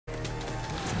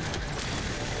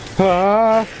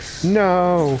Ah,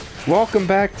 no. Welcome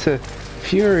back to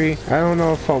Furi. I don't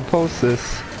know if I'll post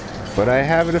this, but I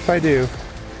have it if I do.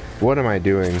 What am I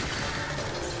doing?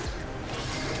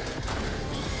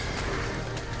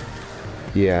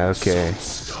 Yeah, okay.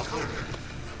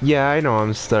 Yeah, I know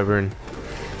I'm stubborn.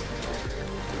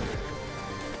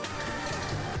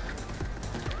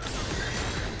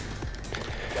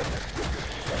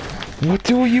 What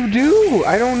do you do?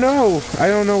 I don't know. I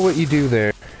don't know what you do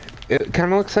there. It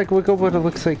kind of looks like wiggle, but it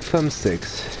looks like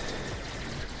thumbsticks.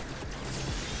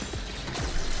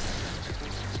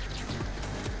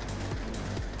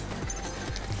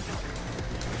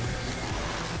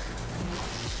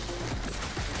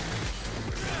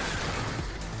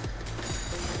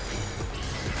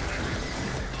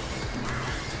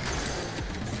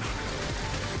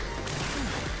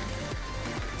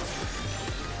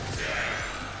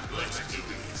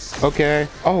 Okay.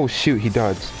 Oh shoot, he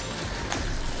dodged.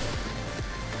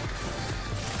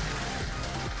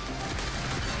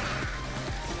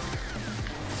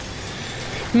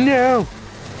 No!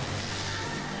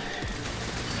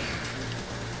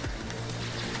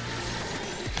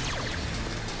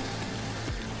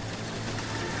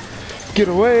 Get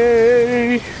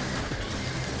away!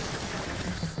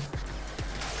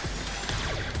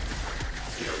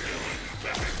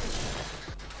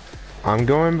 I'm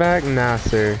going back, nah,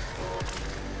 sir.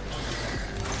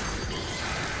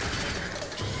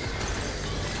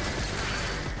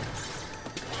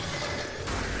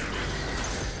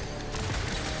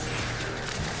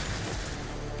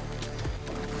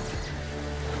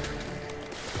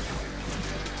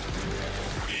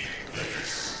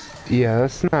 Yeah,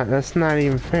 that's not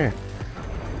even fair.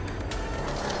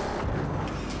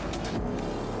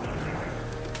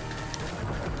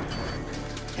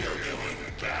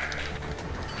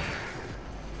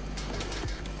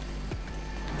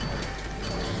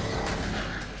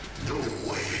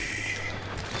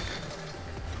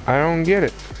 I don't get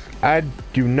it. I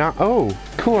do not. Oh,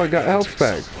 cool, I got health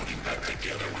back.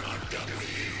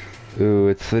 Ooh,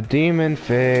 it's the demon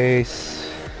face.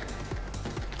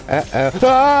 Uh-oh.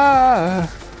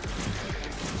 Ah!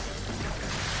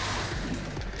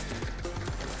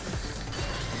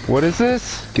 What is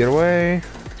this? Get away.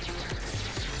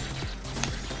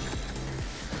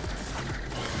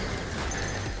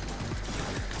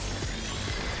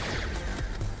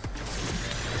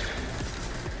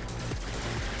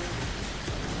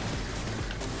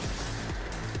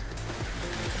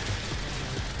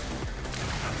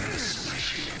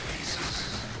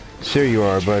 Sure you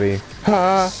are, buddy.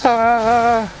 Ha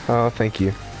ha! Oh, thank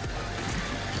you.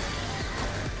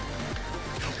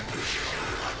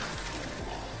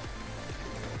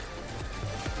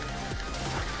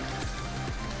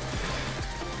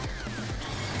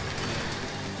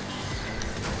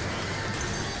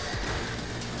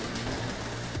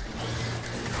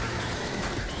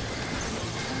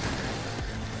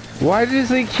 Why does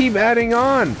he keep adding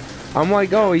on? I'm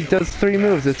like, oh, he does 3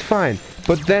 moves, it's fine.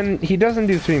 But then he doesn't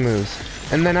do 3 moves,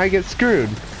 and then I get screwed.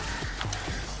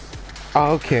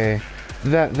 Oh, okay,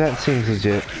 that seems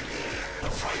legit.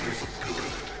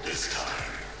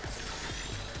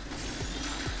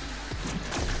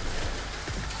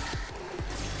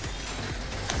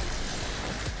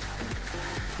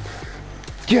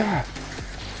 Yeah.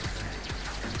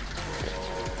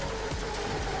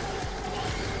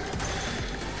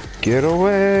 Get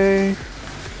away.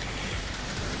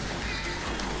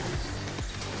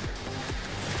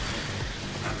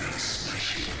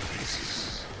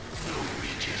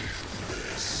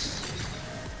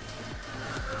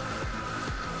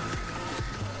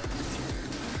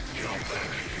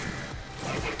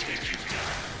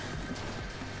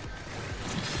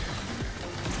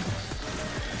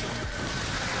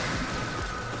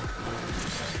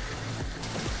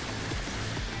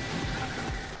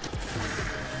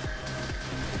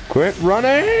 Quit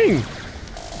running!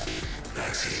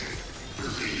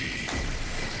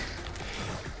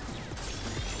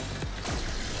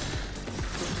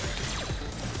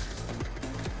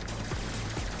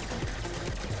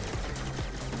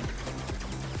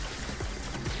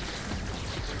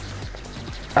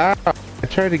 Ow! I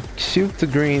tried to shoot the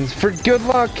greens for good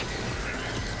luck!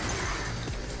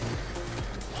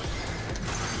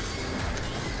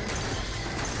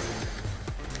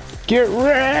 Get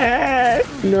red!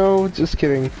 No, just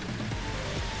kidding.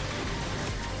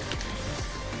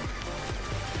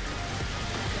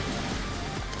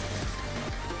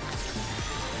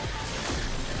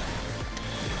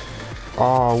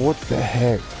 Oh, what the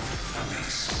heck?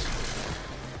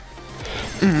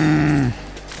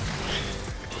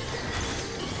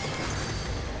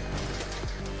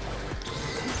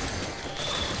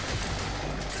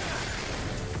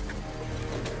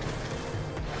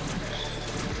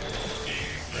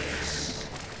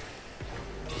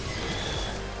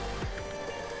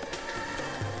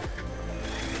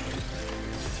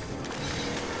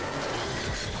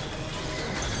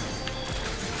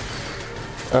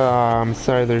 I'm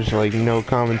sorry there's like no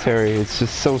commentary. It's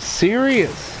just so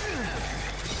serious.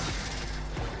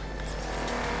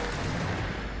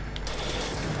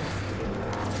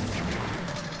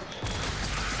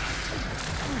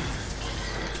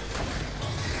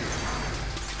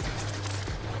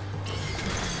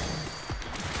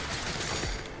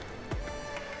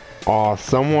 Aw,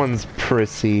 someone's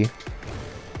prissy.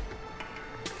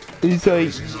 He's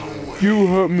like, you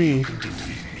hurt me.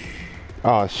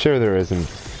 Oh, sure there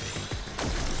isn't.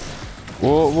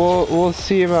 We'll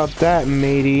see about that,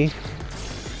 matey.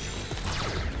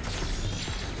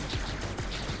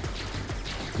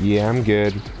 Yeah, I'm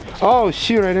good. Oh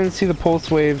shoot, I didn't see the pulse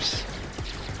waves.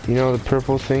 You know, the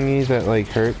purple thingy that like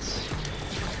hurts.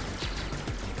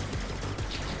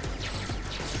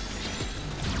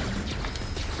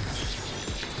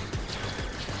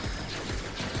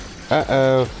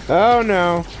 Uh-oh. Oh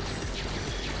no.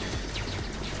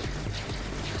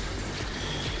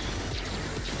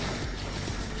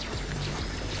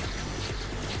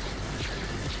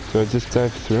 Do I just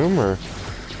dive through him, or?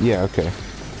 Yeah, okay.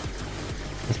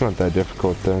 It's not that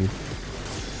difficult then.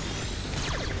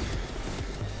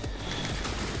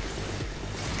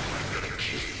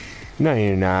 No,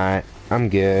 you're not. I'm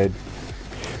good.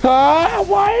 Ah!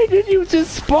 Why did you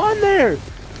just spawn there?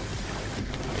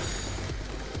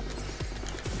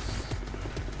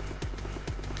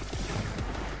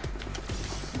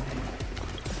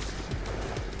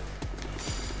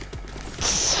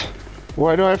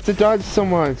 Why do I have to dodge so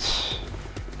much?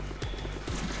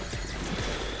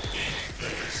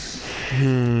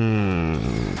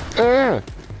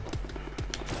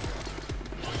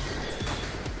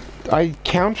 I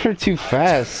counter too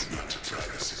fast.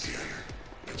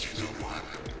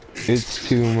 It's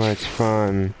too much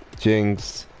fun.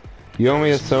 Jinx. You owe me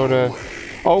a soda.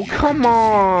 Oh, come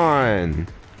on!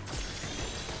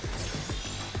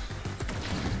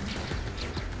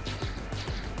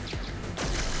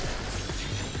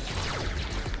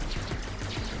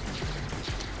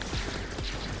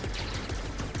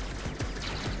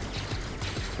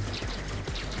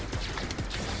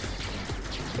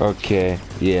 Okay,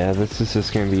 yeah, this is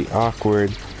just gonna be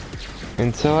awkward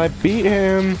until I beat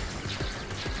him.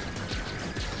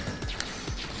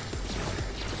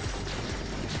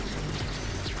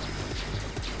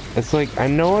 It's like, I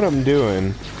know what I'm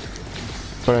doing,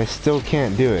 but I still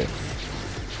can't do it.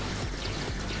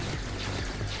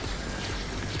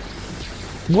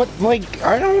 What, like,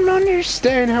 I don't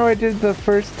understand how I did the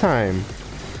first time.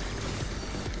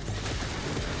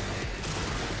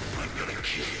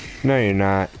 No, you're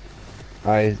not.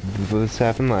 This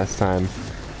happened last time.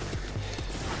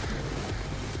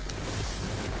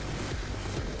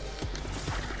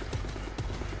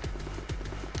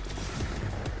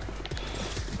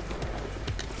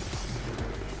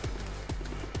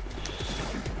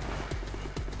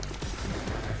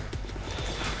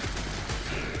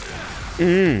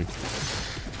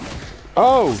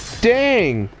 Oh,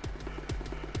 dang!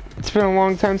 It's been a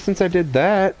long time since I did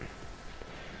that.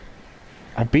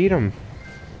 I beat him.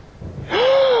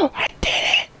 I did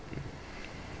it!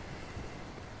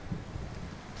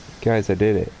 Guys, I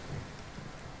did it.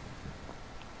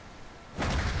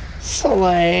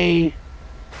 Slay!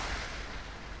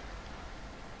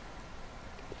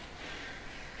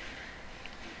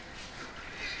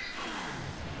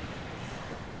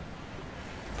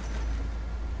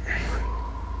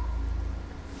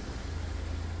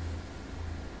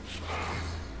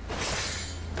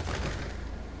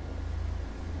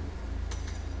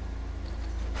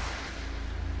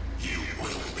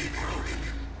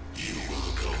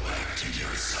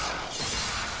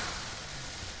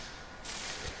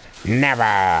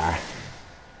 Never!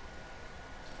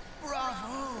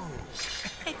 Bravo!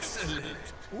 Excellent!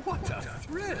 What a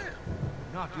thrill!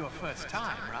 Not your first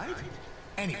time, right?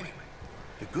 Anyway,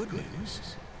 the good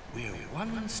news, we're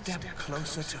one step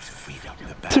closer to freedom.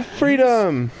 The bad To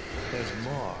freedom! news, there's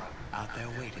more out there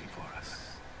waiting for us.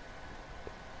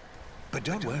 But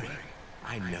don't worry,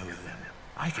 I know them.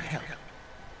 I can help.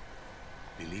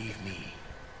 Believe me,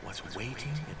 what's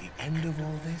waiting at the end of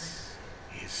all this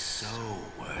is so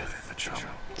worth the trouble.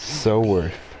 So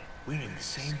worth. We're in the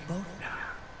same boat now.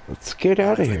 Let's get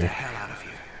out of Get the here. hell out of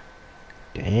here.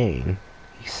 Dang.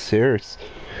 He's serious.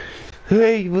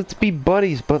 Hey, let's be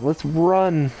buddies, but let's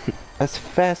run as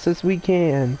fast as we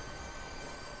can.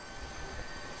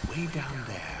 Way down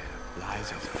there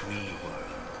lies a free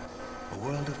world. A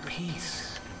world of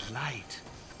peace and light,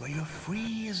 where you're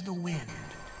free as the wind.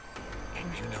 And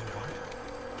you know what?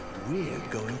 We're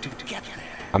going to get there.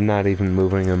 I'm not even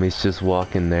moving him, he's just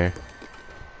walking there.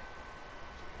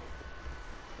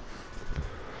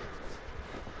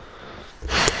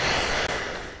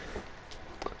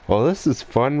 Well, this is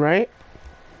fun, right?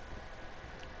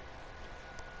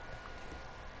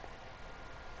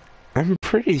 I'm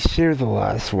pretty sure the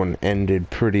last one ended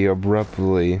pretty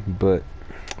abruptly, but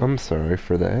I'm sorry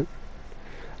for that.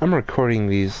 I'm recording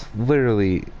these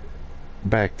literally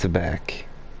back to back.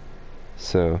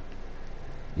 So,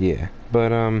 yeah.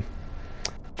 But,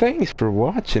 thanks for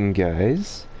watching,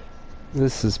 guys.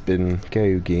 This has been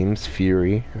Gaio Games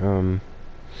Fury.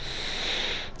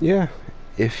 Yeah.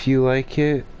 If you like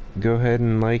it, go ahead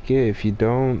and like it. If you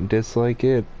don't, dislike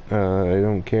it. I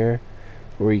don't care.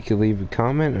 Or you can leave a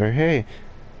comment, or hey,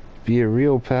 be a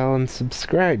real pal and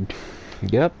subscribe.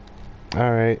 Yep.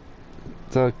 Alright.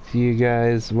 Talk to you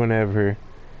guys whenever.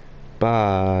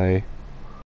 Bye.